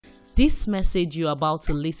This message you're about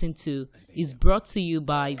to listen to is brought to you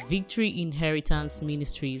by Victory Inheritance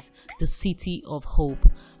Ministries, the City of Hope.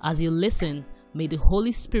 As you listen, may the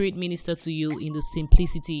Holy Spirit minister to you in the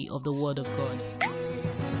simplicity of the Word of God.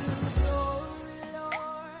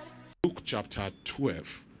 Luke chapter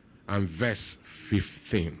 12 and verse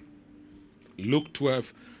 15. Luke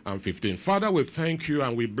 12 and 15. Father, we thank you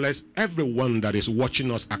and we bless everyone that is watching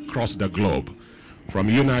us across the globe, from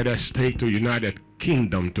United States to United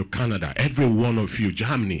Kingdom to Canada, every one of you,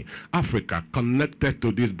 Germany, Africa, connected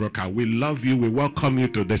to this broadcast. We love you. We welcome you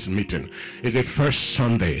to this meeting. It's the first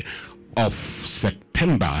Sunday of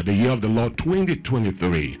September, the year of the Lord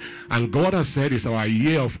 2023. And God has said it's our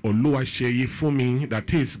year of Oluwaseyi Fumi.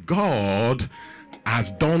 That is, God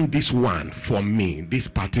has done this one for me, this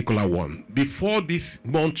particular one. Before this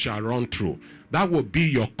month shall run through, that will be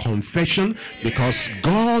your confession, because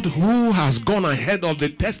God, who has gone ahead of the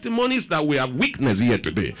testimonies that we have witnessed here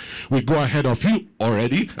today, will go ahead of you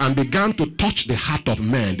already and began to touch the heart of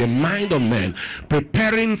man, the mind of man,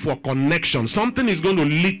 preparing for connection. Something is going to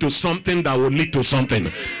lead to something that will lead to something.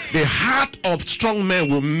 The heart of strong men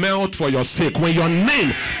will melt for your sake. When your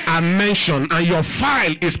name are mentioned and your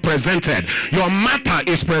file is presented, your matter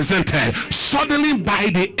is presented, suddenly by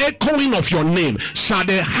the echoing of your name shall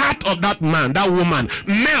the heart of that man, that woman,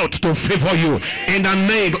 melt to favor you in the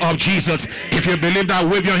name of Jesus. If you believe that,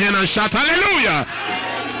 wave your hand and shout hallelujah.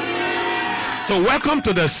 So welcome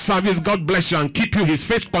to the service. God bless you and keep you. His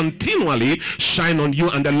face continually shine on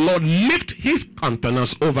you, and the Lord lift his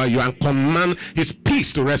countenance over you and command his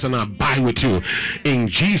peace to rest and abide with you. In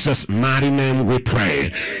Jesus' mighty name we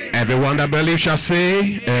pray. Everyone that believes shall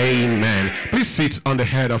say amen. Please sit on the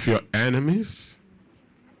head of your enemies.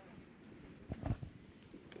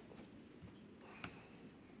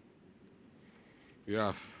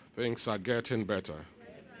 Yeah, things are getting better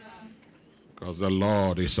because the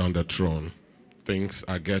Lord is on the throne. Things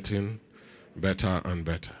are getting better and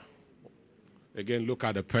better. Again, look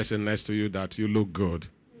at the person next to you that you look good.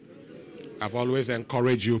 I've always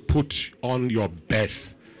encouraged you, put on your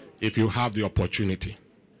best if you have the opportunity.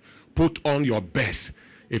 Put on your best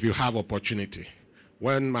if you have opportunity.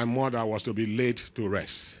 When my mother was to be laid to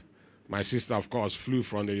rest, my sister, of course, flew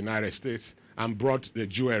from the United States and brought the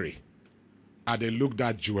jewelry. And they looked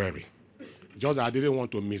at jewelry. Just I didn't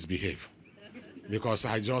want to misbehave. Because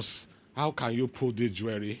how can you put this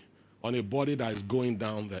jewelry on a body that is going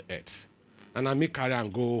down the earth? And I may carry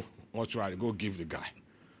and go give the guy.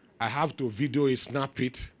 I have to video it, snap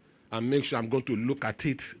it, and make sure I'm going to look at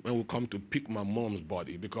it when we come to pick my mom's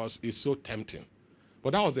body, because it's so tempting.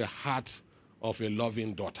 But that was the heart of a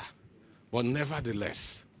loving daughter. But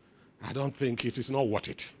nevertheless, I don't think it is not worth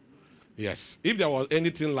it. Yes, if there was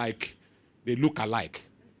anything like they look alike,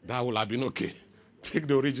 that would have been okay. Take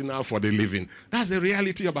the original for the living. That's the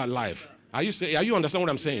reality about life. Are you understand what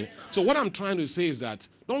I'm saying? So what I'm trying to say is that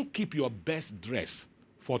don't keep your best dress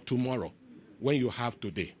for tomorrow when you have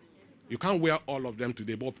today. You can't wear all of them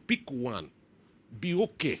today, but pick one. Be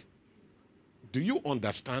okay. Do you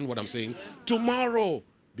understand what I'm saying? Tomorrow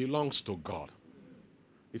belongs to God.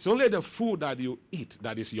 It's only the food that you eat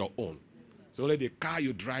that is your own. It's only the car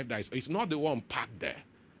you drive that is, it's not the one parked there.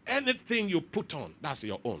 Anything you put on, that's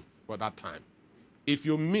your own for that time. If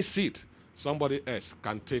you miss it, somebody else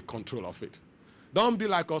can take control of it. Don't be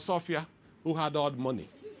like Osofia, who had all the money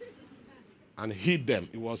and hid them.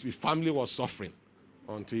 His family was suffering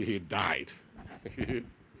until he died.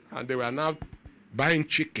 And they were now buying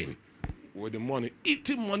chicken with the money,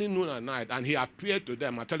 eating money noon and night. And he appeared to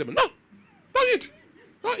them and told them, no, don't eat.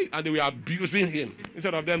 Don't eat. And they were abusing him.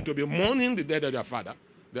 Instead of them to be mourning the death of their father,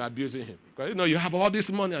 they're abusing him. Because, you have all this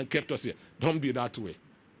money and kept us here. Don't be that way.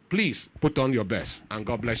 Please put on your best, and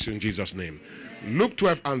God bless you in Jesus' name. Luke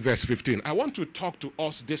 12 and verse 15. I want to talk to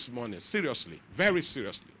us this morning, seriously, very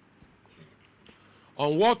seriously,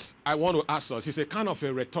 on what I want to ask us. It's a kind of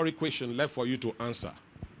a rhetoric question left for you to answer.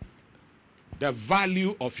 The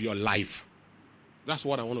value of your life. That's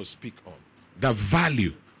what I want to speak on. The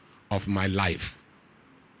value of my life.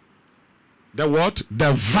 The what?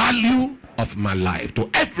 The value of my life. To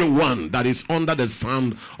everyone that is under the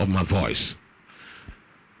sound of my voice.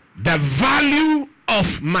 The value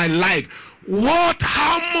of my life.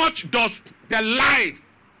 How much does the life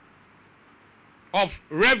of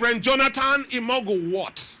Rev Jonathan Imogu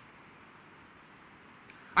worth?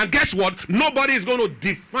 And guess what? Nobody is going to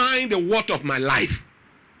define the worth of my life.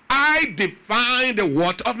 I define the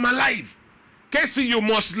worth of my life. Casey, you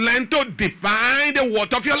must learn to define the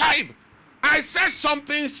worth of your life. I said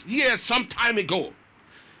something here some time ago.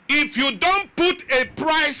 If you don't put a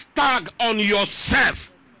price tag on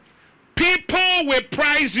yourself, People will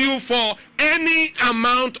price you for any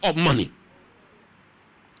amount of money.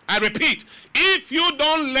 I repeat, if you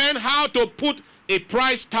don't learn how to put a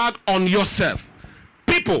price tag on yourself,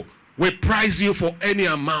 people will price you for any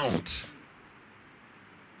amount.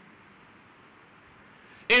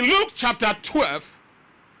 In Luke chapter 12,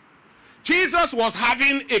 Jesus was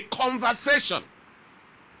having a conversation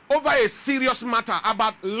over a serious matter,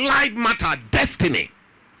 about life matter, destiny.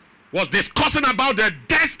 Was discussing about the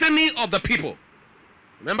destiny of the people.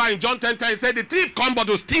 Remember in John 10:10, he said, the thief come but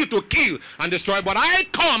to steal, to kill, and destroy. But I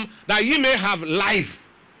come that ye may have life.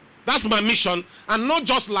 That's my mission. And not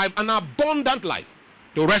just life, an abundant life.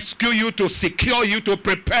 To rescue you, to secure you, to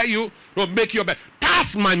prepare you, to make you better.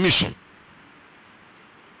 That's my mission.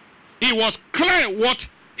 It was clear what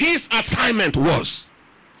his assignment was.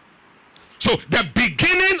 So the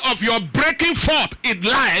beginning of your breaking forth in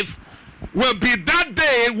life will be that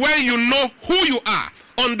day where you know who you are,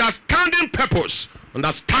 understanding purpose,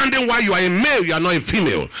 understanding why you are a male, you are not a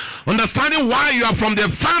female, understanding why you are from the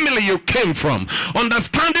family you came from,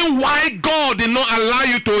 understanding why God did not allow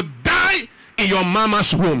you to die in your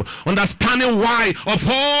mama's womb, understanding why of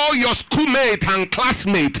all your schoolmates and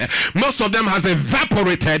classmates, most of them has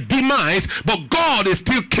evaporated, demise, but God is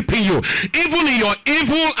still keeping you. Even in your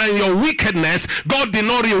evil and your wickedness, God did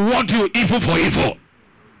not reward you evil for evil.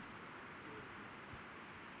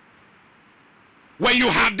 When you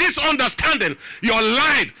have this understanding, your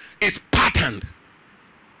life is patterned.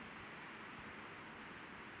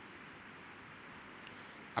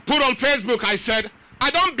 I put on Facebook, I said,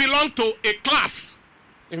 I don't belong to a class.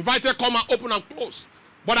 Invited, come and open and close.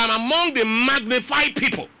 But I'm among the magnified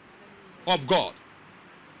people of God.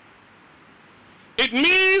 It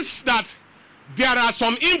means that there are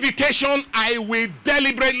some invitations I will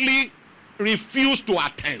deliberately refuse to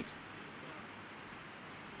attend.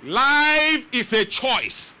 Life is a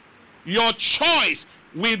choice. Your choice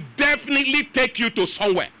will definitely take you to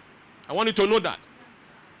somewhere. I want you to know that.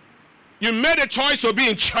 You made a choice to be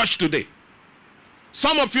in church today.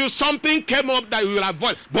 Some of you, something came up that you will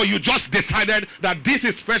avoid, but you just decided that this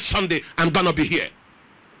is first Sunday, I'm going to be here.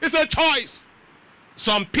 It's a choice.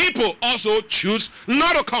 Some people also choose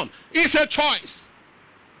not to come. It's a choice.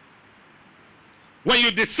 When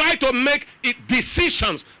you decide to make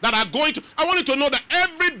decisions that are going to, I want you to know that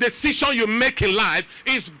every decision you make in life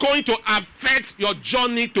is going to affect your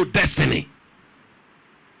journey to destiny.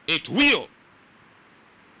 It will.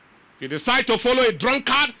 You decide to follow a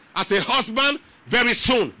drunkard as a husband, very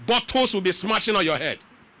soon bottles will be smashing on your head.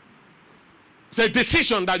 It's a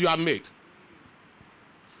decision that you have made.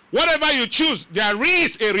 Whatever you choose, there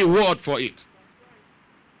is a reward for it.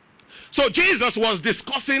 So Jesus was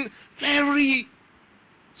discussing very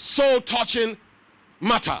soul-touching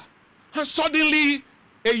matter. And suddenly,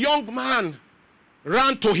 a young man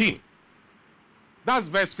ran to him. That's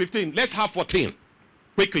verse 15. Let's have 14.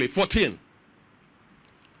 Quickly, 14.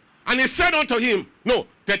 And he said unto him, no,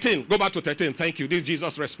 13. Go back to 13. Thank you. This is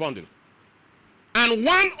Jesus responding. And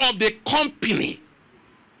one of the company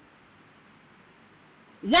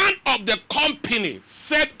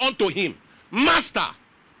said unto him, Master,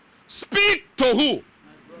 speak to who?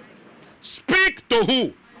 Speak to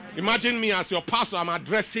who? Imagine me as your pastor, I'm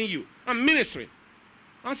addressing you. I'm ministering.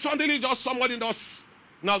 And suddenly just somebody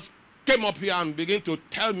now came up here and began to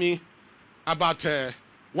tell me about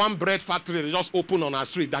one bread factory that just opened on our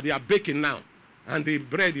street that they are baking now. And the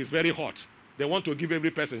bread is very hot. They want to give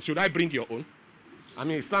every person. Should I bring your own? I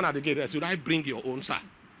mean, stand at the gate. Should I bring your own, sir?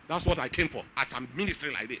 That's what I came for as I'm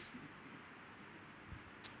ministering like this.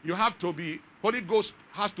 You have to be, Holy Ghost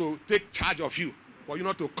has to take charge of you for you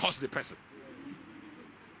not to curse the person.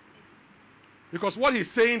 Because what he's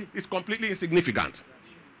saying is completely insignificant.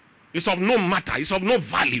 It's of no matter. It's of no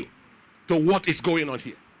value to what is going on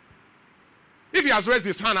here. If he has raised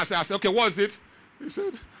his hand, I say, okay, what is it? He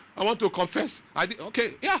said, I want to confess.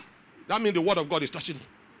 Okay, yeah. That means the word of God is touching me.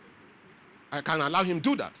 I can allow him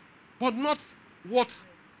to do that. But not what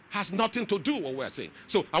has nothing to do with what we're saying.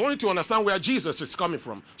 So I want you to understand where Jesus is coming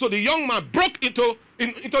from. So the young man broke into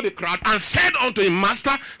the crowd and said unto him,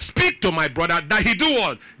 Master, speak to my brother that he do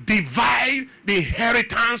what? Divide the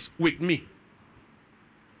inheritance with me.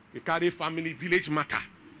 He carried family, village matter.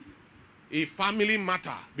 A family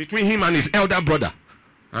matter between him and his elder brother,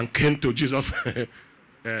 and came to Jesus'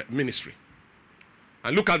 ministry.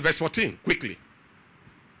 And look at verse 14 quickly.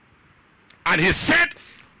 And he said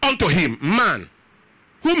unto him, Man,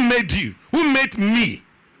 who made me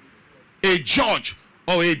a judge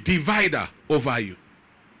or a divider over you?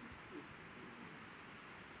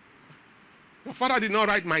 Your father did not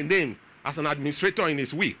write my name as an administrator in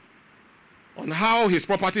his will on how his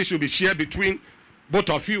property should be shared between both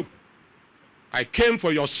of you. I came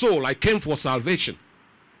for your soul. I came for salvation.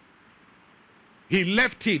 He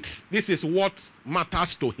left it. This is what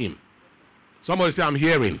matters to him. Somebody say, I'm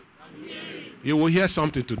hearing. You will hear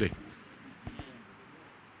something today.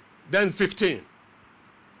 Then 15.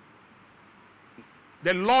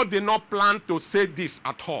 The Lord did not plan to say this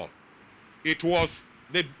at all. It was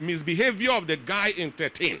the misbehavior of the guy in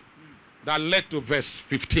 13 that led to verse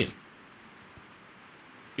 15.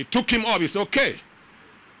 He took him up. He said, okay.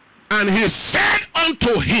 And he said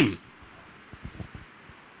unto him.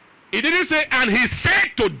 He didn't say, and he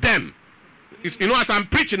said to them. You know, as I'm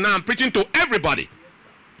preaching now, I'm preaching to everybody.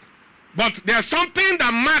 But there's something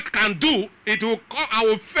that Mark can do. It will come, I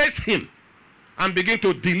will face him and begin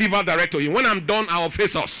to deliver direct to him. When I'm done, I will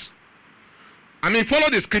face us. I mean, follow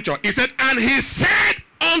the scripture. He said, and he said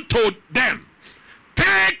unto them,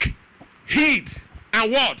 take heed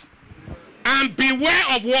and what? And beware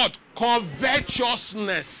of what?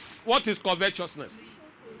 Covetousness. What is covetousness?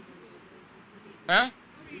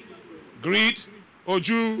 Greed.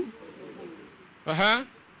 Oju.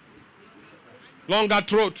 Longer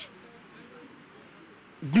throat.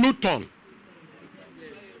 Glutton.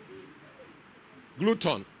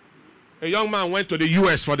 A young man went to the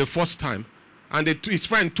US for the first time, and his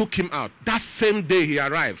friend took him out. That same day he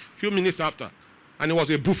arrived, a few minutes after, and it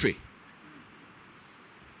was a buffet.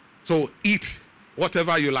 So eat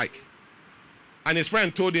whatever you like. And his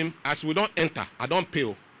friend told him, as we don't enter, I don't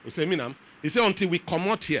pay. He said, Minam. He said, until we come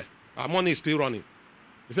out here, our money is still running.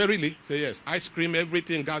 He said, really? He said, yes. Ice cream,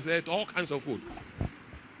 everything, gazette, all kinds of food.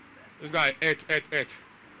 This guy ate.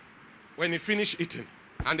 When he finished eating,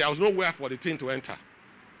 and there was nowhere for the thing to enter,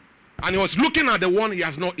 and he was looking at the one he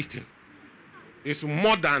has not eaten. It's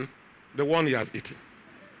more than the one he has eaten.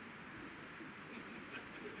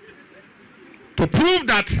 To prove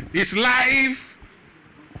that his life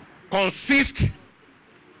consists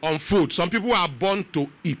on food. Some people are born to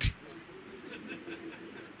eat.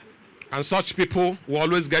 And such people will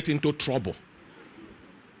always get into trouble.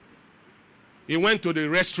 He went to the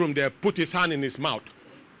restroom there, put his hand in his mouth,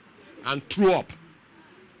 and threw up.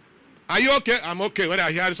 Are you okay? I'm okay. When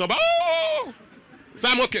I hear this, oh! So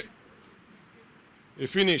I'm okay. He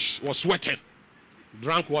finished, was sweating,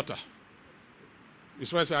 drank water. His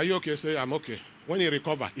friend said, are you okay? He said, I'm okay. When he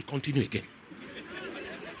recovered, he continued again.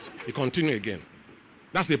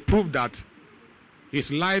 That's the proof that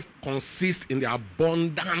his life consists in the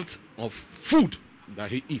abundance of food that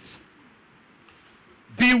he eats.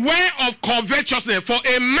 Beware of covetousness, for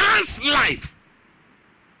a man's life.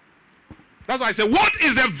 That's why I say, what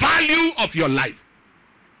is the value of your life?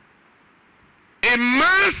 A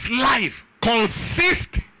man's life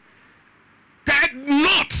consists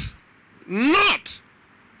not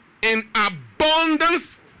in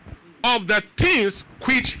abundance of the things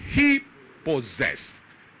which he possesses.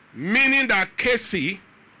 Meaning that, Casey,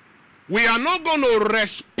 we are not going to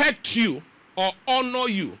respect you or honor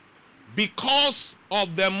you because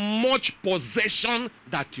of the much possession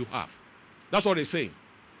that you have. That's what they're saying.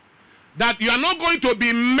 That you are not going to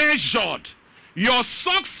be measured. Your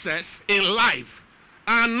success in life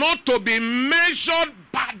are not to be measured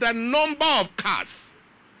by the number of cars,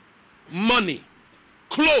 money,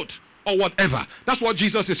 clothes, or whatever. That's what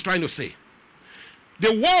Jesus is trying to say.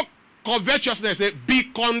 The word covetousness says, be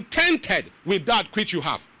contented with that which you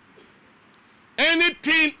have.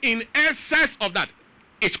 Anything in excess of that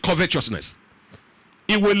is covetousness.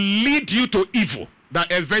 It will lead you to evil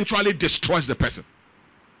that eventually destroys the person.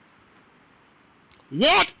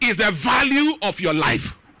 What is the value of your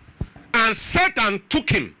life? And Satan took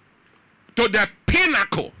him to the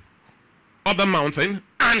pinnacle of the mountain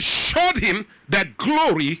and showed him the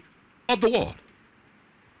glory of the world.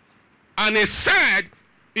 And he said,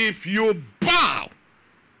 if you bow,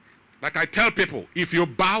 like I tell people, if you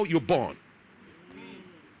bow, you're born.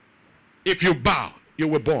 If you bow, you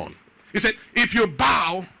were born. He said, if you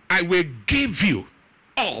bow, I will give you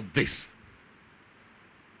all this.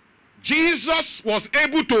 Jesus was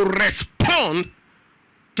able to respond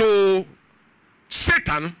to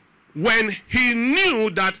Satan when he knew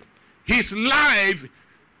that his life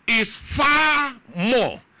is far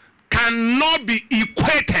more, cannot be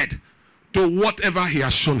equated to whatever he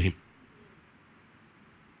has shown him.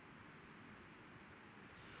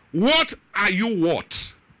 What are you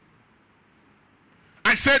worth?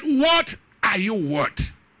 I said, what are you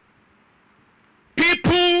worth?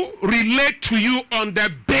 People relate to you on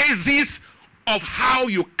the basis of how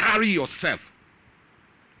you carry yourself.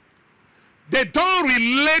 They don't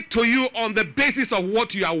relate to you on the basis of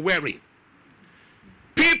what you are wearing.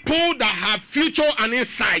 People that have future and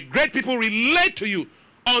insight, great people, relate to you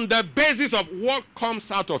on the basis of what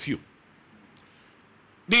comes out of you.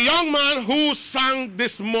 The young man who sang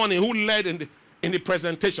this morning, who led in the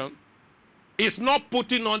presentation, is not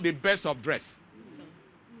putting on the best of dress.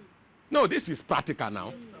 No, this is practical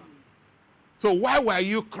now. So why were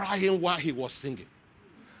you crying while he was singing?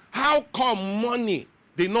 How come money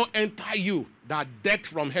did not enter you that decked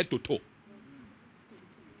from head to toe?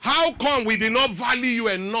 How come we did not value you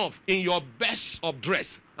enough in your best of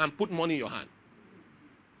dress and put money in your hand?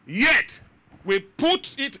 Yet, we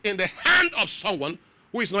put it in the hand of someone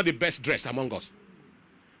who is not the best dressed among us.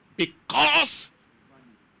 Because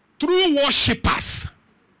true worshippers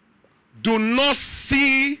do not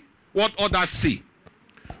see what others see.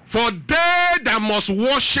 For they that must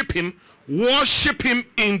worship him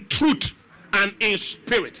in truth and in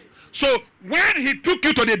spirit. So when he took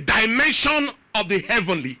you to the dimension of the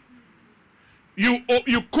heavenly, you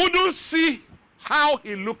couldn't see how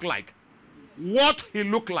he looked like, what he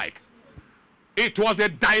looked like. It was the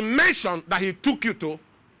dimension that he took you to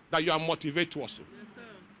that you are motivated towards. Yes,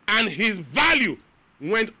 and his value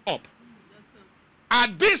went up. Yes,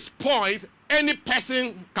 at this point, any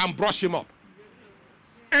person can brush him up.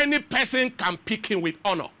 Yes, any person can pick him with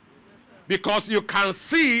honor. Yes, because you can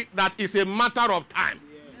see that it's a matter of time.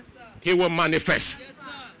 Yes, he will manifest. Yes,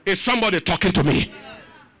 is somebody talking to me? Yes.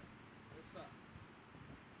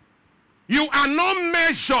 You are not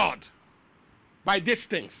measured by these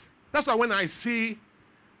things. That's why when I see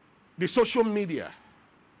the social media,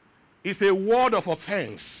 it's a word of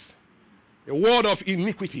offense, a word of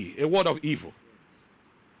iniquity, a word of evil.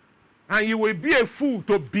 And you will be a fool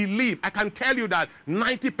to believe. I can tell you that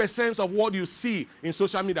 90% of what you see in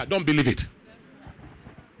social media, don't believe it.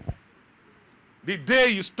 The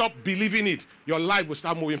day you stop believing it, your life will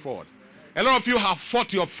start moving forward. A lot of you have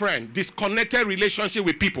fought your friend, disconnected relationship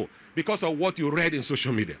with people because of what you read in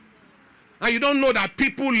social media. And you don't know that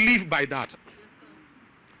people live by that.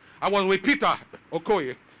 I was with Peter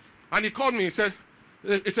Okoye, and he called me. He said,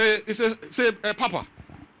 Papa,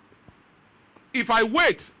 if I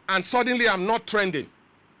wait and suddenly I'm not trending,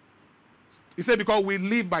 he said, because we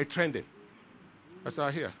live by trending. I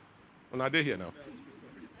said, here. Are they here now?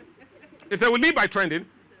 He said, we live by trending.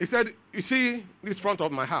 He said, you see this front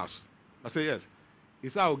of my house? I said, yes. He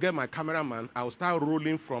said, I'll get my cameraman. I'll start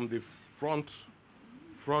rolling from the front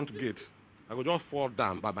gate. I will just fall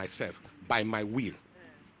down by myself, by my will.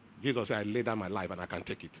 Jesus said, I lay down my life and I can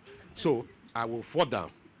take it. So I will fall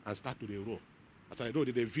down and start to the roll. As I do,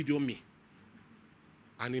 they video me.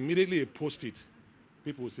 And immediately they post it.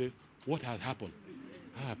 People will say, what has happened?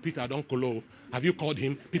 Peter, don't call. Have you called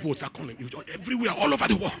him? People will start calling him. Everywhere, all over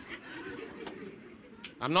the world.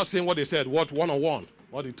 I'm not saying what they said, what one-on-one,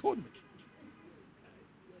 what they told me.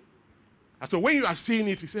 And so when you are seeing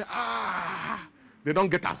it, you say, they don't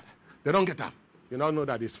get them. They don't get them. You now know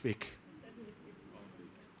that it's fake.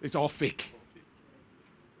 It's all fake.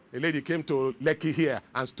 A lady came to Lekki here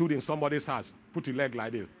and stood in somebody's house, put your leg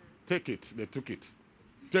like this. Take it, they took it.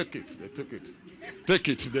 Take it, they took it. Take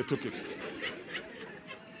it, they took it.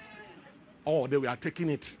 Oh, they were taking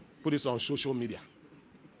it, put it on social media.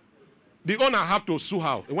 The owner had to sue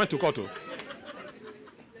her. He went to court.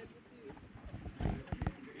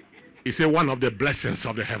 He said, one of the blessings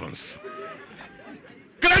of the heavens.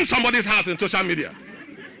 Claim somebody's house in social media.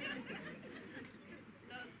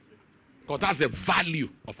 Because that's the value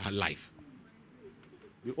of her life.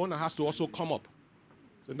 The owner has to also come up.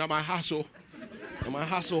 So now my house, it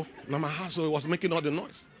was making all the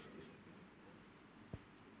noise.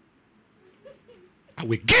 I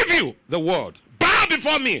will give you the word. Bow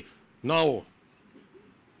before me. No.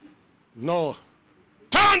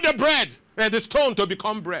 Turn the bread and the stone to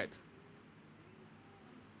become bread.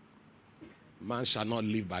 Man shall not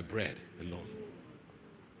live by bread alone.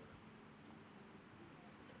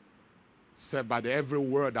 Said by every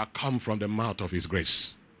word that comes from the mouth of his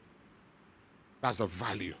grace. That's the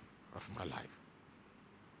value of my life.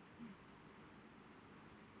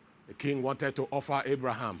 The king wanted to offer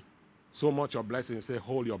Abraham so much of blessing. He said,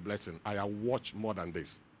 hold your blessing. I have watched more than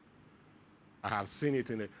this. I have seen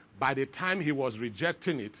it in it. By the time he was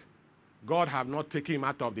rejecting it, God had not taken him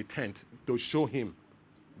out of the tent to show him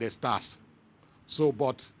the stars. So,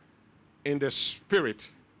 but in the spirit,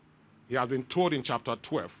 he has been told in chapter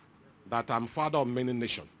 12 that I'm father of many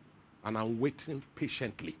nations and I'm waiting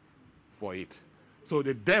patiently for it. So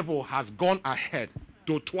the devil has gone ahead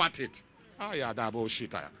to thwart it.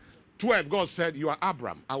 12, God said, you are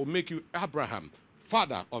Abraham. I will make you Abraham,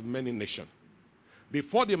 father of many nations.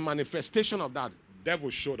 Before the manifestation of that, devil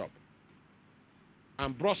showed up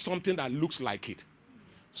and brought something that looks like it.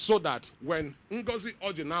 So that when Ngozi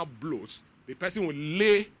Oji now blows, the person will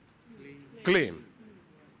lay claim.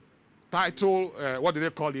 Title, what do they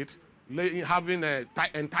call it? having a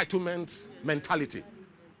entitlement mentality.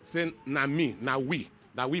 Saying, na me, na we,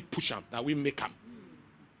 that we push them, that we make them.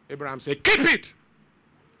 Abraham said, keep it.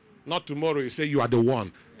 Not tomorrow, you say, you are the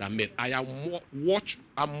one that made. I'm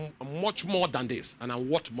much more than this, and I'm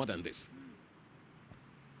much more than this.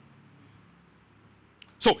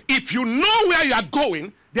 So if you know where you are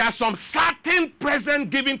going, there are some certain present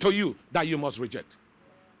given to you that you must reject.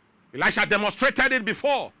 Elisha demonstrated it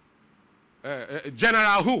before.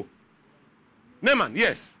 General who? Naaman,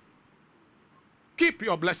 yes. Keep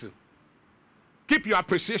your blessing. Keep your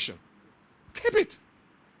appreciation. Keep it.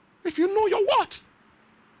 If you know your what.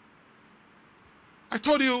 I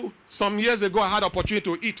told you some years ago I had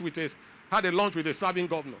opportunity to eat had a lunch with a serving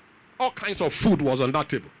governor. All kinds of food was on that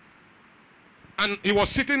table. And he was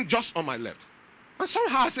sitting just on my left. And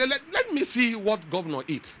somehow I said, let me see what governor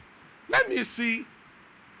eats. Let me see.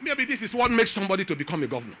 Maybe this is what makes somebody to become a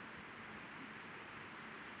governor.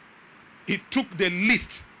 He took the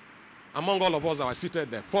least among all of us that were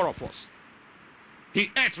seated there, 4 of us. He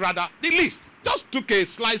ate rather the least. Just took a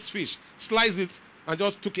sliced fish, sliced it, and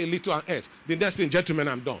just took a little and ate. The next thing, gentlemen,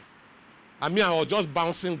 I'm done. I mean, I was just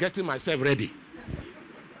bouncing, getting myself ready.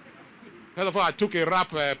 First of all, I took a wrap,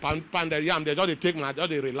 pounded yam. They just take my,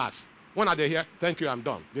 they relax. When are they here? Thank you, I'm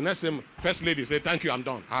done. The next thing, first lady said, thank you, I'm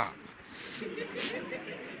done.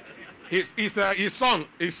 His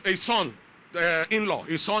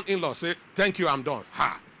son-in-law said, thank you, I'm done.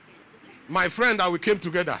 My friend that we came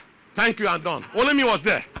together, thank you, I'm done. Only me was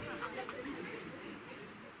there.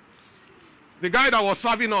 The guy that was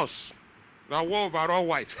serving us, that wore overall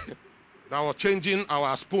white, that was changing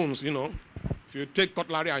our spoons, you know. If you take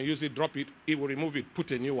cutlery and use it, drop it, he will remove it,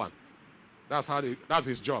 put a new one. That's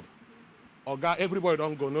his job. Oga, everybody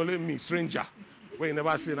don't go, only me, stranger. When you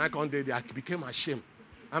never seen, I can't do it, I became ashamed.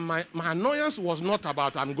 And my annoyance was not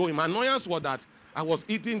about I'm going. My annoyance was that I was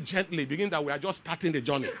eating gently, beginning that we are just starting the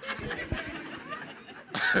journey.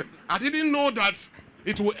 I didn't know that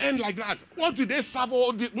it will end like that. What do they serve?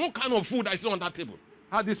 What kind of food I see on that table?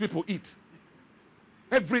 How these people eat?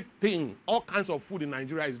 Everything, all kinds of food in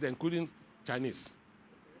Nigeria is there, including Chinese.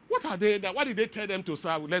 What are they? Why did they tell them to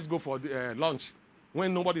serve? Let's go for lunch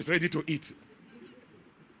when nobody's ready to eat.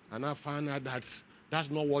 And I found out that that's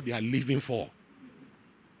not what they are living for.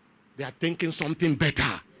 They are thinking something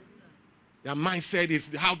better. Their mindset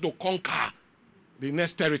is how to conquer the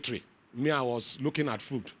next territory. Me, I was looking at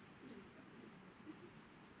food.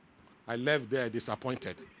 I left there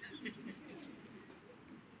disappointed.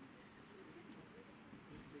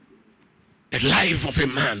 The life of a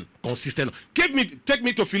man consistent. Take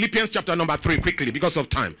me to Philippians chapter number 3 quickly because of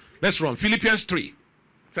time. Let's run. Philippians 3.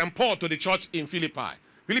 From Paul to the church in Philippi.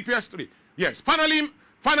 Philippians 3. Yes.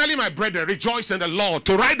 Finally, my brethren, rejoice in the Lord.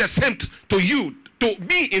 To write the same to you, to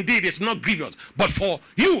me indeed is not grievous, but for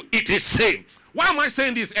you it is saved. Why am I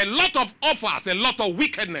saying this? A lot of offers, a lot of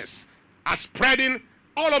wickedness are spreading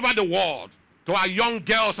all over the world to our young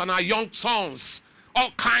girls and our young sons.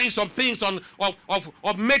 All kinds of things of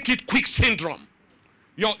make it quick syndrome.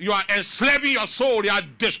 You are enslaving your soul. You are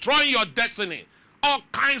destroying your destiny. All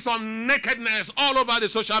kinds of nakedness all over the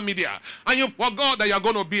social media. And you forgot that you are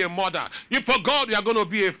going to be a mother. You forgot you are going to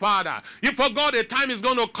be a father. You forgot a time is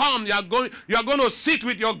going to come. You are going to sit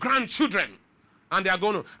with your grandchildren. And they are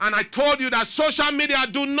going to. And I told you that social media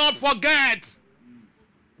do not forget.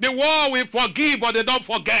 The world will forgive, but they don't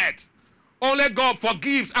forget. Only God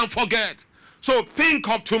forgives and forget. So think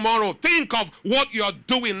of tomorrow. Think of what you're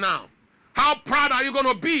doing now. How proud are you going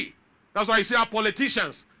to be? That's why you see our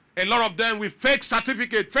politicians. A lot of them with fake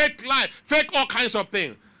certificate, fake life, fake all kinds of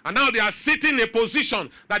things. And now they are sitting in a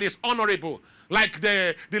position that is honorable. Like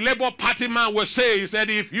the Labour Party man will say, he said,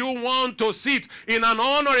 if you want to sit in an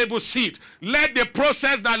honorable seat, let the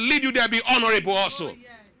process that lead you there be honorable also. Oh, yeah.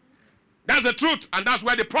 That's the truth, and that's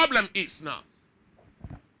where the problem is now.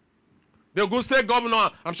 The Ogun State governor,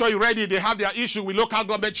 I'm sure you read it, they have their issue with local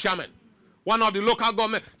government chairman. One of the local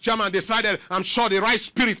government chairman decided, I'm sure the right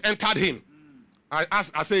spirit entered him.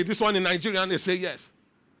 I say, this one in Nigeria, and they say yes.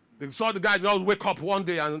 They saw the guy just wake up one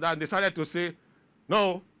day and decided to say,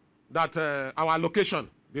 no, that our allocation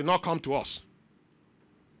did not come to us.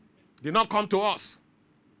 Did not come to us.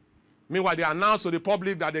 Meanwhile, they announced to the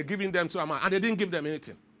public that they're giving them to amount, and they didn't give them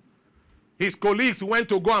anything. His colleagues went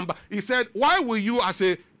to go and he said, why will you as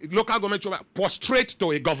a local government chairman prostrate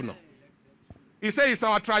to a governor? He said it's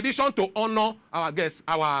our tradition to honor our guests,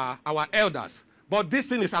 our elders. But this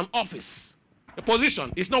thing is an office, a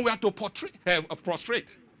position. It's nowhere to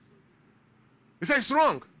prostrate. He said it's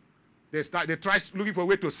wrong. They try looking for a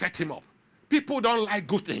way to set him up. People don't like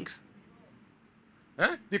good things.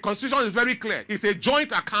 The constitution is very clear. It's a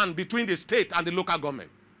joint account between the state and the local government.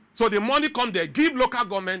 So the money come there, give local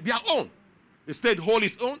government their own. The state hold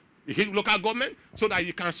its own, you give local government so that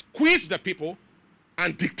you can squeeze the people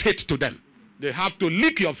and dictate to them. They have to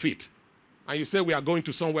lick your feet. And you say we are going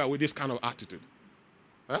to somewhere with this kind of attitude.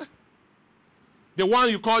 Huh? The one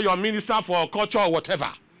you call your minister for culture or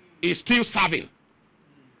whatever is still serving.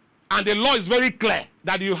 And the law is very clear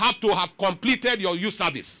that you have to have completed your youth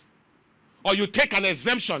service. Or you take an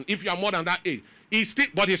exemption if you are more than that age.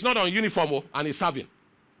 But it's not on uniform and he's serving.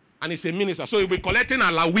 And he's a minister. So he'll be collecting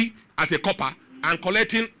alawi as a copper and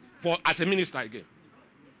collecting as a minister again.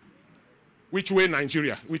 Which way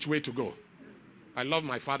Nigeria? Which way to go? I love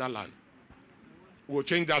my fatherland. We'll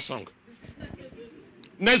change that song.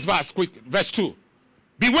 Next verse, quick. Verse 2.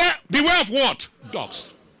 Beware of what?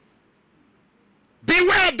 Dogs.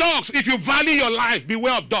 Beware of dogs. If you value your life,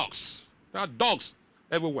 beware of dogs. There are dogs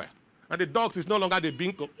everywhere. And the dogs is no longer the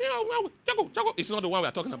bingo. It's not the one we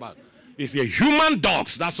are talking about. It's the human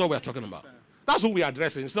dogs. That's what we are talking about. That's who we are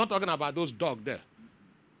addressing. It's not talking about those dogs there.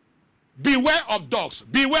 Beware of dogs.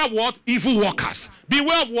 Beware of what? Evil workers.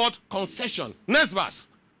 Beware of what? Concession. Next verse.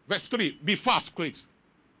 Verse 3. Be fast, please.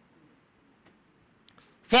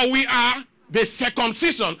 For we are the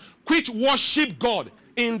circumcision which worship God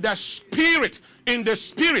in the spirit. In the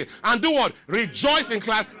spirit. And do what? Rejoice in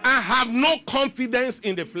Christ and have no confidence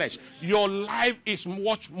in the flesh. Your life is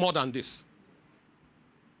much more than this.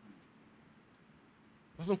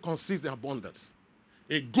 It doesn't consist in abundance.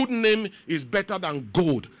 A good name is better than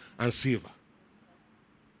gold and silver.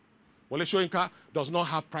 Wole Soyinka does not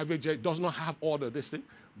have private jet, does not have all of this thing,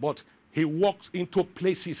 but he walks into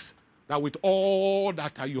places that with all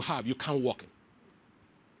that you have, you can't walk in.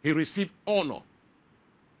 He received honor.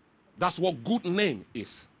 That's what good name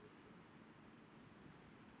is.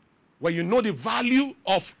 When you know the value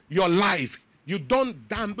of your life, you don't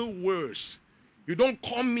gamble words. You don't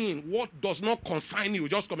come in what does not concern you.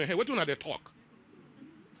 Just come in, hey, wait till they talk.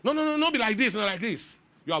 No, be like this, not like this.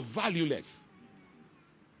 You are valueless.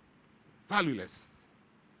 Valueless.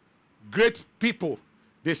 Great people,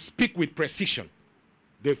 they speak with precision.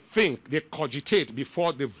 They think, they cogitate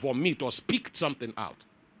before they vomit or speak something out.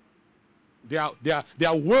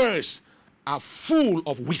 Their words are full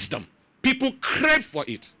of wisdom. People crave for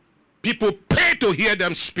it. People pay to hear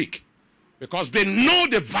them speak because they know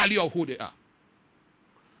the value of who they are.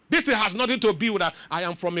 This has nothing to do with that. I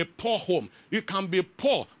am from a poor home. You can be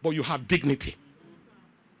poor, but you have dignity.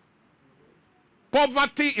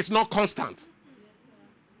 Poverty is not constant.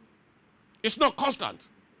 It's not constant.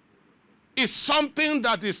 It's something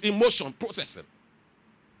that is emotion processing.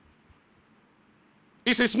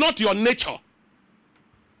 It is not your nature.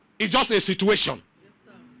 It's just a situation.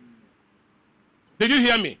 Yes, did you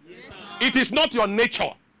hear me? Yes, it is not your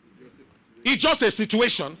nature. It's just a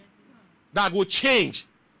situation that will change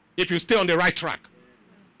if you stay on the right track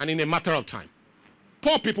and in a matter of time.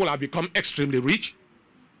 Poor people have become extremely rich.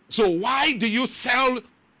 So why do you sell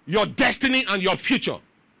your destiny and your future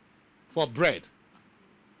for bread?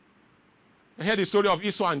 I heard the story of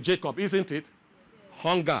Esau and Jacob, isn't it?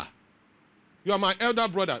 Hunger. You are my elder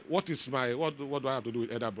brother. What do I have to do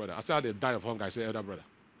with elder brother? I said, they die of hunger. I say, elder brother,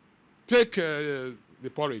 take the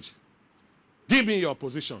porridge. Give me your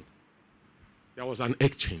position. There was an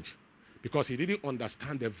exchange because he didn't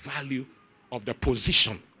understand the value of the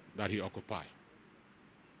position that he occupied.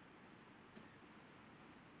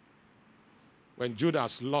 When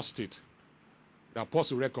Judas lost it, the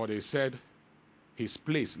apostle record, he said, his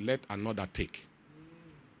place let another take.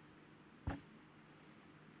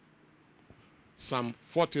 Psalm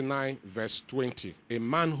 49 verse 20. A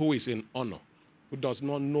man who is in honor, who does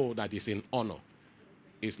not know that he's in honor,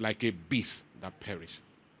 is like a beast that perish.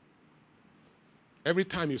 Every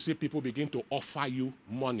time you see people begin to offer you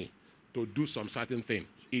money to do some certain thing,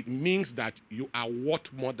 it means that you are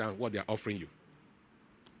worth more than what they're offering you.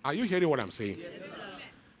 Are you hearing what I'm saying? Yes, sir.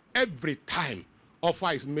 Every time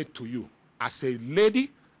offer is made to you, as a lady,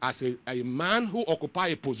 as a man who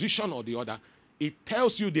occupies a position or the other, it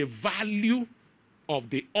tells you the value of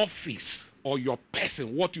the office or your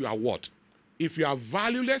person, what you are worth. If you are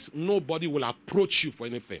valueless, nobody will approach you for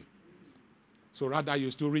anything. So rather you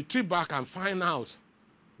to retreat back and find out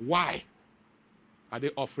why are they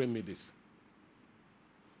offering me this.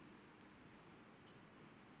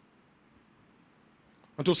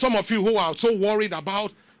 And to some of you who are so worried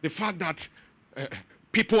about the fact that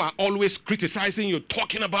people are always criticizing you,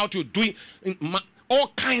 talking about you, doing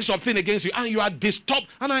all kinds of things against you, and you are disturbed.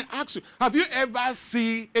 And I ask you, have you ever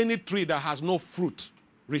seen any tree that has no fruit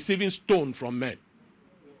receiving stone from men?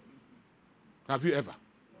 Have you ever?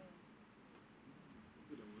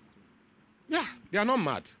 Yeah, they are not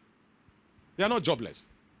mad. They are not jobless.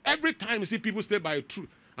 Every time you see people stay by a tree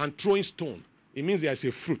and throwing stone, it means there's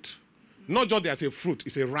a fruit. Not just there's a fruit,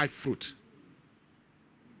 it's a ripe fruit.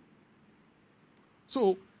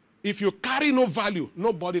 So, if you carry no value,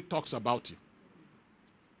 nobody talks about you.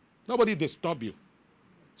 Nobody disturb you.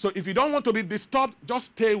 So if you don't want to be disturbed, just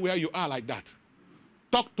stay where you are like that.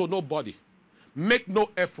 Talk to nobody. Make no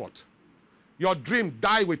effort. Your dream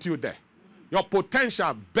die with you there. Your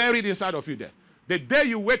potential buried inside of you there. The day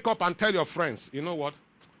you wake up and tell your friends, you know what?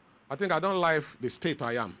 I think I don't like the state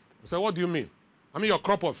I am. I say, what do you mean? I mean your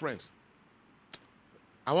crop of friends.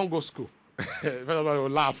 I won't go to school. Everybody will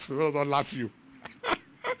laugh. Everybody will laugh you.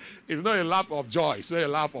 It's not a laugh of joy. It's not a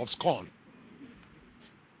laugh of scorn.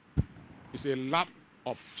 It's a laugh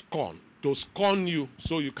of scorn. To scorn you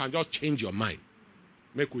so you can just change your mind.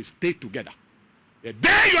 Make we stay together. The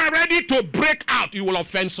day you are ready to break out, you will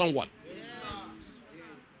offend someone.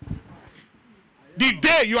 The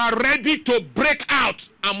day you are ready to break out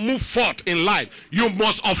and move forth in life, you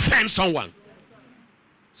must offend someone.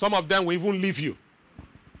 Some of them will even leave you.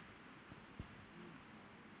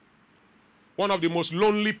 One of the most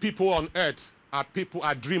lonely people on earth are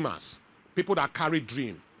dreamers. People that carry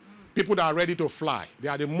dream. People that are ready to fly. They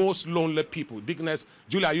are the most lonely people. Dickness,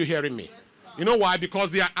 Julia, are you hearing me? You know why?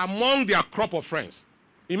 Because they are among their crop of friends.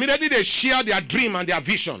 Immediately they share their dream and their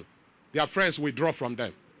vision. Their friends withdraw from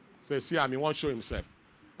them. Say, see, he won't show himself.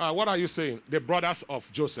 What are you saying? The brothers of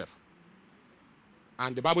Joseph.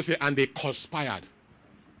 And the Bible says, and they conspired.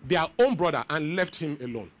 Their own brother and left him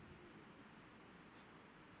alone.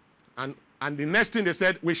 And the next thing they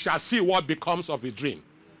said, we shall see what becomes of his dream.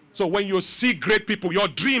 So when you see great people, your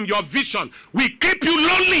dream, your vision will keep you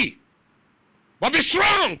lonely. But be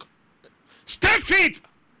strong. Stay fit.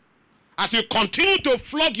 As you continue to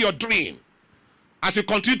flog your dream, as you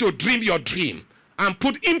continue to dream your dream, and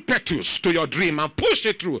put impetus to your dream and push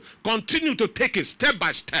it through, continue to take it step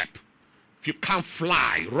by step. If you can't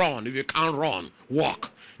fly, run. If you can't run,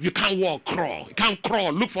 walk. If you can't walk, crawl. You can't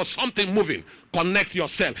crawl, look for something moving. Connect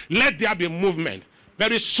yourself. Let there be movement.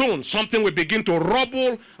 Very soon, something will begin to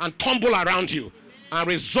rumble and tumble around you. And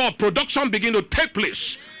result, production begin to take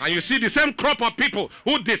place. And you see the same crop of people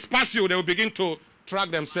who despise you, they will begin to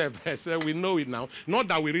track themselves. I say, we know it now. Not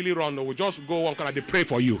that we really run, no, we just go on and they pray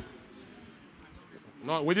for you.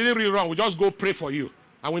 No, we didn't really run, we just go pray for you.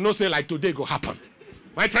 And we know say like today go happen.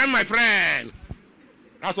 My friend, my friend.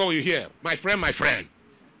 That's what you hear. My friend, my friend.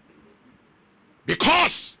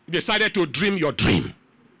 Because you decided to dream your dream.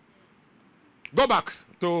 Go back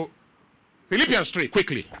to Philippians 3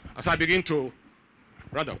 quickly as I begin to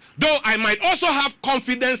run up. Though I might also have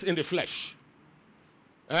confidence in the flesh.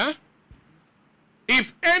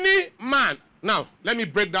 If any man, now let me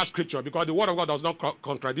break that scripture because the word of God does not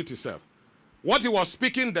contradict itself. What he was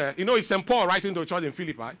speaking there, you know, it's St. Paul writing to the church in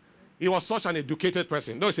Philippi. He was such an educated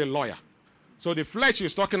person. No, he's a lawyer. So the flesh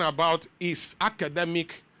he's talking about is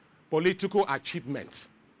academic, political achievement.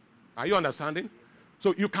 Are you understanding?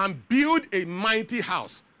 So you can build a mighty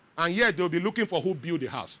house, and yet they'll be looking for who built the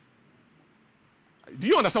house. Do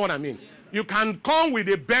you understand what I mean? You can come with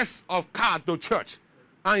the best of car to church,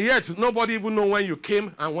 and yet nobody even know when you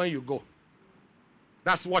came and when you go.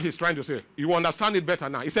 That's what he's trying to say. You understand it better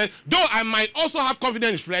now. He said, though I might also have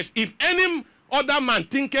confidence in flesh, if any other man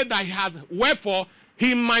thinketh that he has, wherefore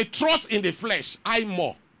he might trust in the flesh, I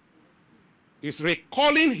more. He's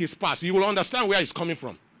recalling his past. You will understand where he's coming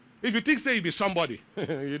from. If you think, say, you be somebody,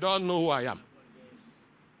 you don't know who I am.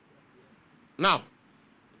 Now,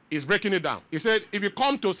 he's breaking it down. He said, if you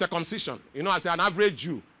come to circumcision, you know, as an average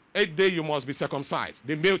Jew, 8 days you must be circumcised,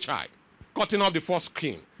 the male child, cutting off the first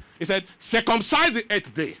skin. He said, circumcise the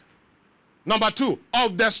 8th day. Number 2,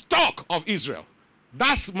 of the stock of Israel.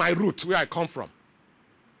 That's my root, where I come from.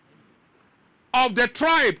 Of the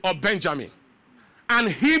tribe of Benjamin. And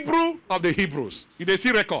Hebrew of the Hebrews. You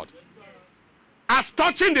see record. As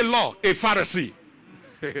touching the law, a Pharisee.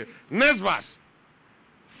 Next verse.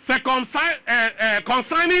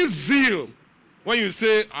 Concerning zeal. When you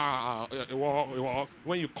say,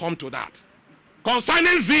 when you come to that.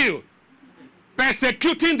 Concerning zeal.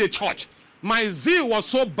 Persecuting the church. My zeal was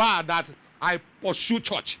so bad that I pursue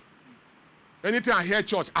church. Anytime I hear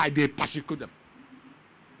church, they persecute them.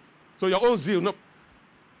 So your own zeal. No.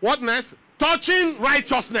 What next? Touching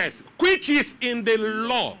righteousness, which is in the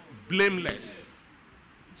law, blameless.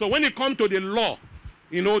 So when it comes to the law,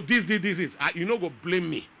 you know, this is, you know, go blame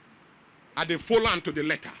me. They follow on to the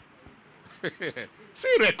letter.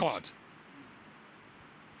 See record.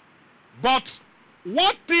 But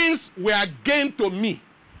what things were gained to me?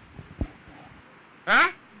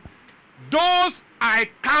 Those I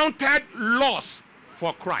counted loss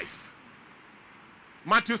for Christ.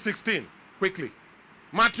 Matthew 16, quickly.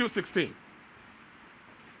 Matthew 16.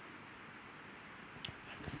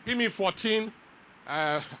 Give me 14,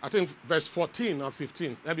 I think verse 14 or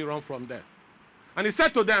 15. Let me run from there. And he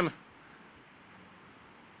said to them,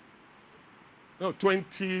 no,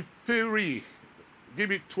 23. Give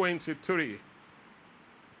me 23.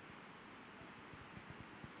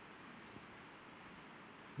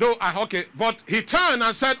 But he turned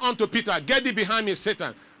and said unto Peter, Get thee behind me,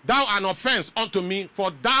 Satan. Thou an offense unto me,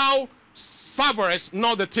 for thou savourest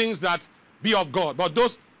not the things that be of God, but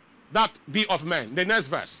those that be of men. The next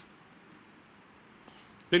verse.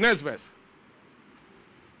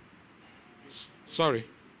 Sorry.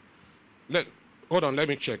 Hold on, let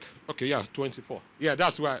me check. Okay, yeah, 24. Yeah,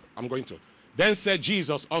 that's where I'm going to. Then said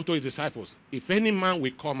Jesus unto his disciples, If any man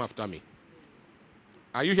will come after me.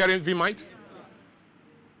 Are you hearing V might?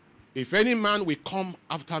 If any man will come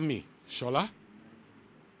after me, Shola,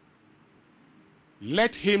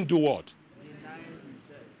 let him do what?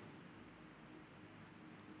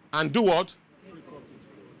 And do what?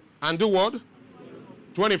 And do what?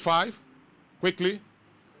 25. Quickly.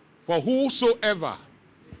 For whosoever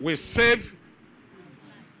will save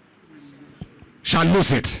shall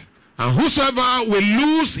lose it. And whosoever will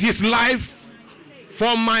lose his life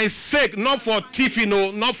for my sake, not for thieving.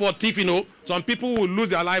 Some people will lose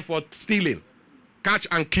their life for stealing, catch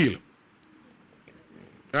and kill.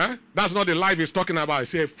 That's not the life he's talking about. He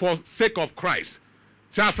said, for sake of Christ.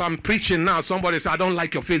 So as I'm preaching now, somebody said, I don't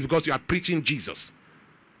like your face because you are preaching Jesus.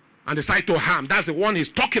 And decide to harm. That's the one he's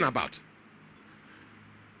talking about.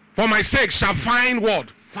 For my sake shall find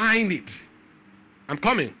what? Find it. I'm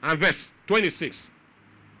coming. And verse 26.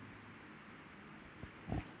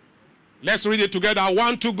 Let's read it together.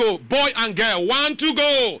 1 to go. Boy and girl. 1 to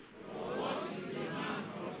go.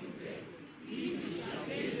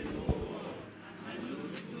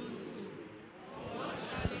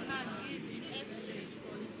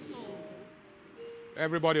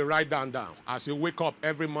 Everybody write down as you wake up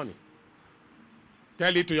every morning.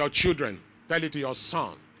 Tell it to your children. Tell it to your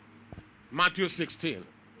son. Matthew 16.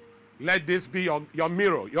 Let this be your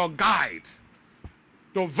mirror, your guide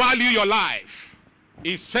to value your life.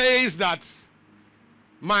 It says that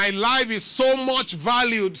my life is so much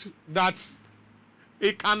valued that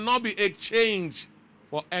it cannot be exchanged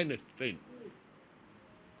for anything.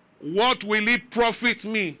 What will it profit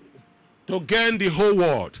me to gain the whole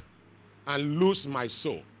world and lose my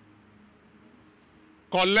soul?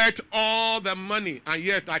 Collect all the money, and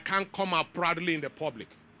yet I can't come out proudly in the public.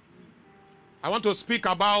 I want to speak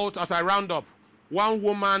about, as I round up, one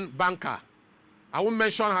woman banker. I won't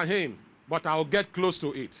mention her name, but I'll get close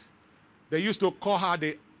to it. They used to call her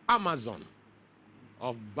the Amazon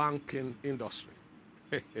of banking industry.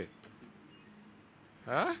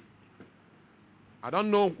 Huh? I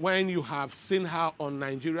don't know when you have seen her on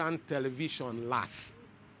Nigerian television last.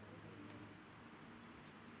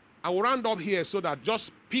 I will round up here so that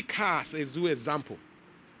just pick her as an example.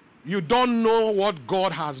 You don't know what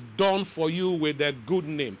God has done for you with a good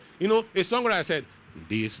name. You know, a songwriter said,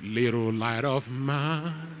 this little light of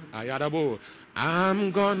mine,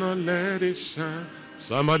 I'm gonna let it shine.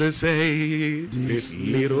 Somebody say, this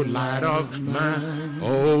little light of mine,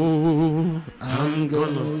 oh, I'm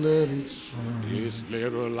gonna let it shine. This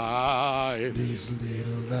little light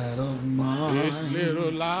of mine, this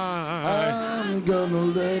little light, I'm gonna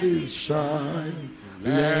let it shine.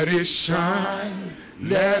 Let it shine,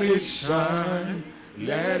 let it shine,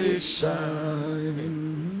 let it shine.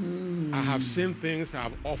 I have seen things, I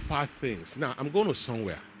have offered things. Now, I'm going to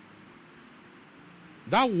somewhere.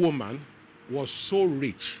 That woman was so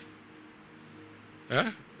rich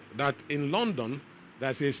that in London,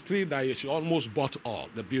 there's a street that she almost bought all,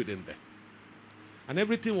 the building there. And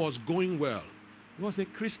everything was going well. He was a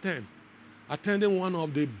Christian, attending one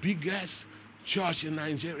of the biggest church in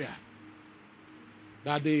Nigeria.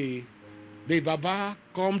 That the Baba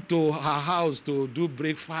come to her house to do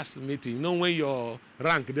breakfast meeting. You know, when your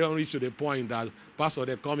rank, they don't reach to the point that pastor,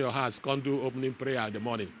 they come your house, come do opening prayer in the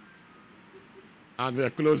morning. And the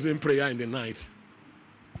closing prayer in the night.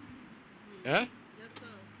 Eh? Yes,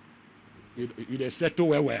 sir. You settle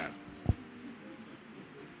well.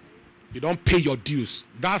 You don't pay your dues.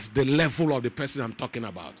 That's the level of the person I'm talking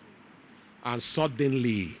about. And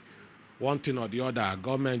suddenly, one thing or the other,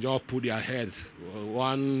 government just put their heads.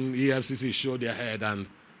 One EFCC showed their head and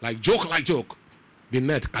like joke, the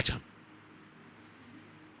net catch them.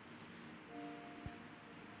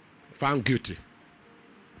 Found guilty.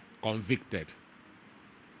 Convicted.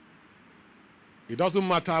 It doesn't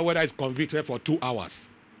matter whether it's convicted for 2 hours.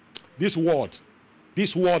 This world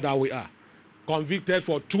that we are, convicted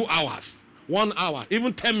for 2 hours, 1 hour,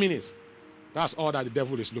 even 10 minutes. That's all that the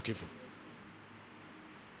devil is looking for.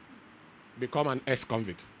 Become an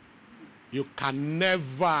ex-convict. You can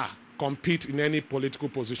never compete in any political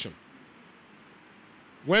position.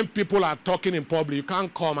 When people are talking in public, you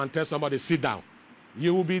can't come and tell somebody, sit down.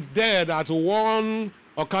 You will be there that one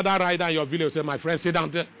Okada rider in your village will say, my friend, sit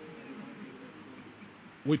down there.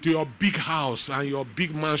 With your big house and your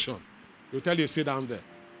big mansion, he'll tell you, sit down there.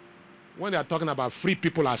 When they are talking about free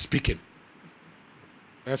people are speaking,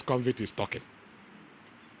 ex-convict is talking.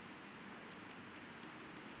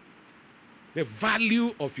 The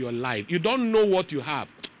value of your life. You don't know what you have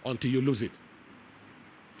until you lose it.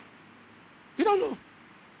 You don't know.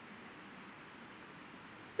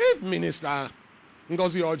 If Minister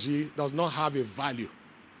Ngozi Oji does not have a value,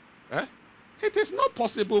 it is not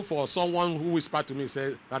possible for someone who whispered to me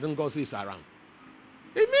say that Ngozi is around.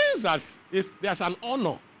 It means that there's an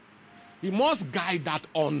honor. He must guide that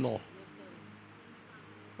honor.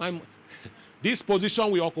 This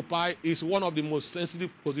position we occupy is one of the most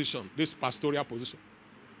sensitive positions, this pastoral position.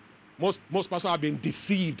 Most pastors have been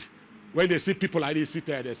deceived when they see people like this sit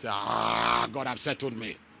there, they say, God have settled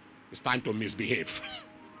me. It's time to misbehave.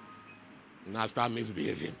 Now start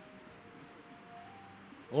misbehaving.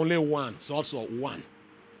 Only one, it's also one.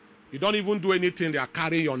 You don't even do anything, they are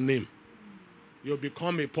carrying your name. You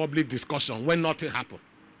become a public discussion when nothing happens.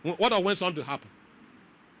 What or when something happen?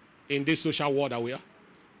 In this social world that we are.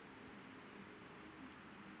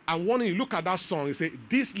 And when you look at that song, you say,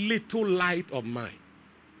 this little light of mine,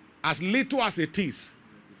 as little as it is,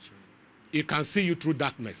 it can see you through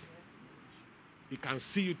darkness. It can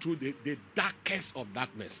see you through the darkest of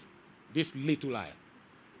darkness. This little light.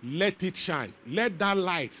 Let it shine. Let that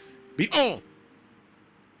light be on.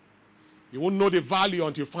 You won't know the value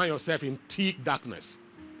until you find yourself in thick darkness.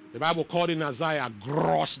 The Bible called in Isaiah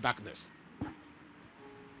gross darkness.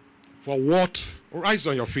 For what? Rise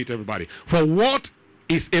on your feet, everybody. For what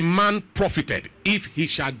is a man profited if he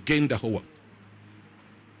shall gain the whole world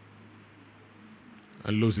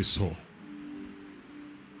and lose his soul?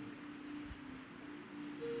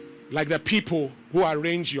 Like the people who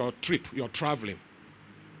arrange your trip, your traveling,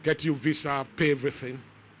 get you visa, pay everything.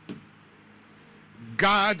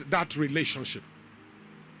 Guard that relationship.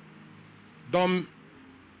 Don't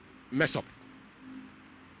mess up.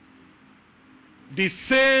 The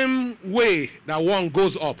same way that one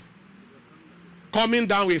goes up, coming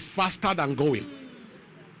down is faster than going.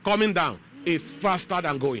 Coming down is faster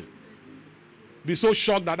than going. Be so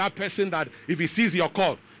shocked that that person that if he sees your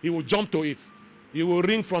call, he will jump to it. He will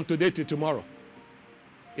ring from today to tomorrow.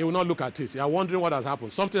 He will not look at it. You are wondering what has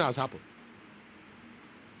happened. Something has happened.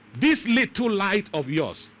 This little light of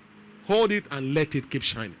yours, hold it and let it keep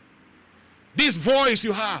shining. This voice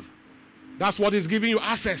you have, that's what is giving you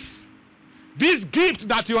access. This gift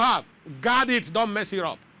that you have, guard it, don't mess it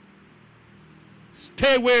up.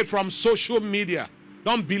 Stay away from social media.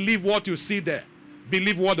 Don't believe what you see there.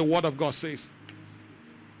 Believe what the Word of God says.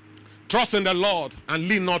 Trust in the Lord and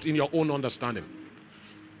lean not in your own understanding.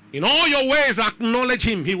 In all your ways, acknowledge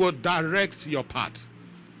Him. He will direct your path.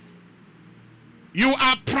 You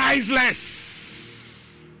are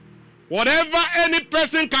priceless. Whatever any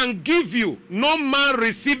person can give you, no man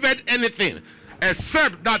receiveth anything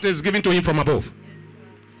except that is given to him from above.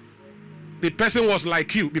 The person was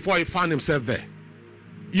like you before he found himself there.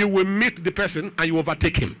 You will meet the person and you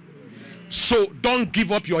overtake him. So don't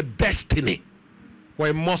give up your destiny for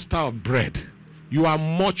a morsel of bread. You are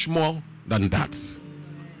much more than that.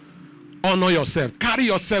 Honor yourself. Carry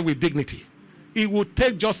yourself with dignity. It will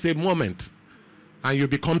take just a moment and you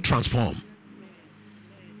become transformed.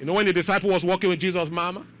 You know, when the disciple was walking with Jesus'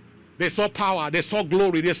 mama, they saw power, they saw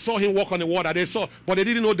glory, they saw him walk on the water, but they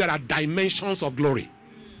didn't know there are dimensions of glory.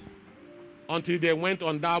 Until they went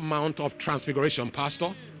on that Mount of Transfiguration,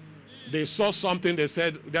 Pastor. They saw something, they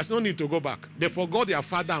said, there's no need to go back. They forgot their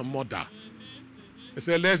father and mother. They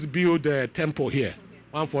said, let's build a temple here.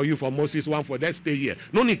 One for you, for Moses, one for, let's stay here.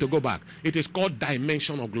 No need to go back. It is called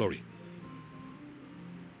dimension of glory.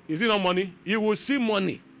 Is it not money? You will see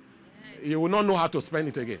money. You will not know how to spend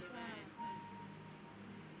it again.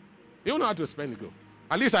 You don't know how to spend it.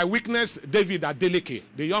 At least I witnessed David Adeleke,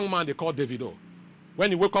 the young man they called Davido.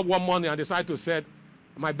 When he woke up one morning and decided to say,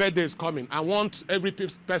 my birthday is coming. I want every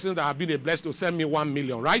person that have been a blessed to send me 1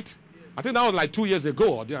 million, right? I think that was like 2 years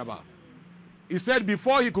ago or thereabout. He said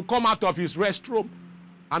before he could come out of his restroom,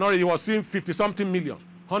 and already he was seeing 50-something million,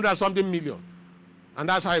 100-something million. And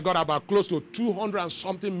that's how he got about close to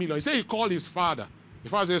 200-something million. He said he called his father. The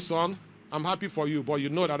father said, son, I'm happy for you, but you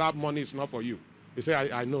know that that money is not for you. He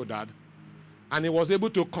said, I know that. And he was able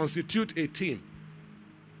to constitute a team,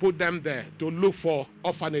 put them there to look for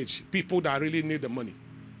orphanage, people that really need the money,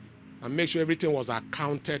 and make sure everything was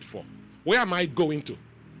accounted for. Where am I going to?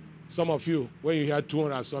 Some of you, when you hear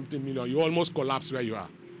 200 something million, you almost collapse where you are.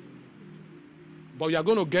 But you are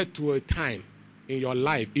going to get to a time in your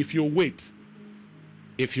life, if you wait,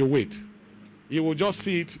 you will just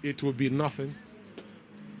see it, it will be nothing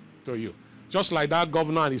to you. Just like that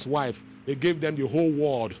governor and his wife, they gave them the whole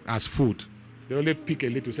world as food. They only pick a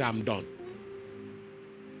little, say, I'm done.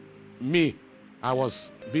 Me, I was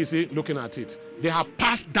busy looking at it. They have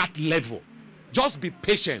passed that level. Just be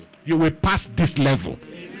patient. You will pass this level.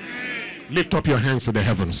 Amen. Lift up your hands to the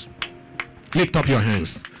heavens. Lift up your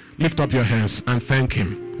hands. Lift up your hands and thank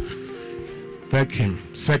him. Thank him.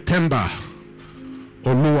 September.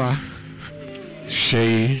 Olua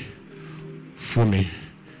Shei Fumi.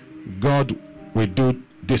 God will do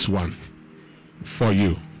this one for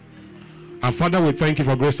you. Our Father, we thank you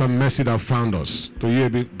for grace and mercy that found us. To you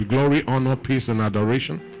be glory, honor, peace, and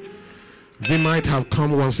adoration. We might have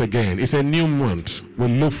come once again. It's a new month. We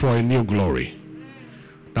look for a new glory.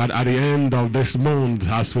 That at the end of this month,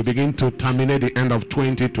 as we begin to terminate the end of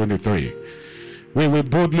 2023, we will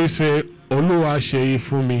boldly say, Olua Shei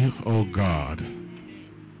Fumi, oh God.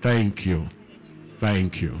 Thank you.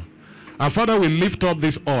 Thank you. Our Father, we lift up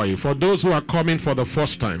this oil for those who are coming for the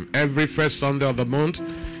first time. Every first Sunday of the month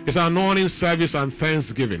is our morning service and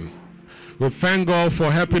thanksgiving. We thank God for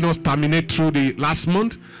helping us terminate through the last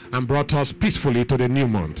month and brought us peacefully to the new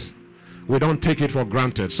month. We don't take it for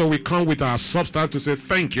granted. So we come with our substance to say,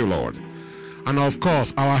 thank you, Lord. And of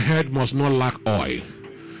course, our head must not lack oil.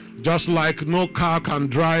 Just like no car can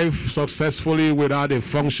drive successfully without a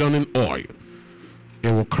functioning oil,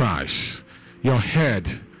 it will crash. Your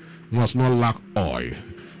head must not lack oil.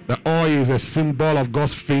 The oil is a symbol of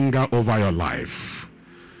God's finger over your life.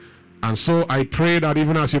 And so I pray that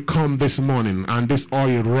even as you come this morning and this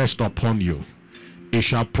oil rest upon you, it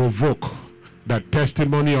shall provoke the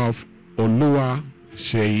testimony of Olua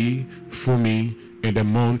Shei Fumi in the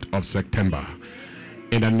month of September.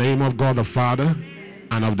 In the name of God the Father,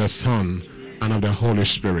 and of the Son, and of the Holy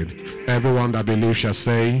Spirit. Everyone that believes shall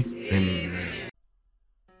say, Amen.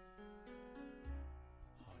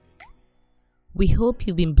 We hope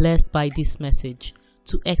you've been blessed by this message.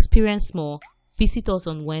 To experience more, visit us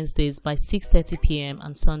on Wednesdays by 6:30 p.m.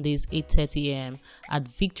 and Sundays 8:30 a.m. at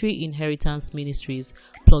Victory Inheritance Ministries,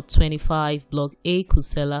 Plot 25, Block A,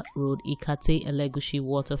 Kusela Road, Ikate, Elegushi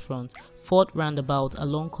Waterfront, 4th Roundabout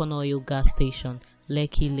along Konoyo Gas Station,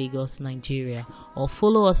 Lekki, Lagos, Nigeria. Or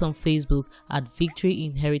follow us on Facebook at Victory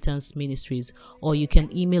Inheritance Ministries, or you can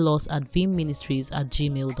email us at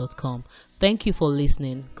vimministries@gmail.com. Thank you for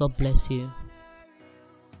listening. God bless you.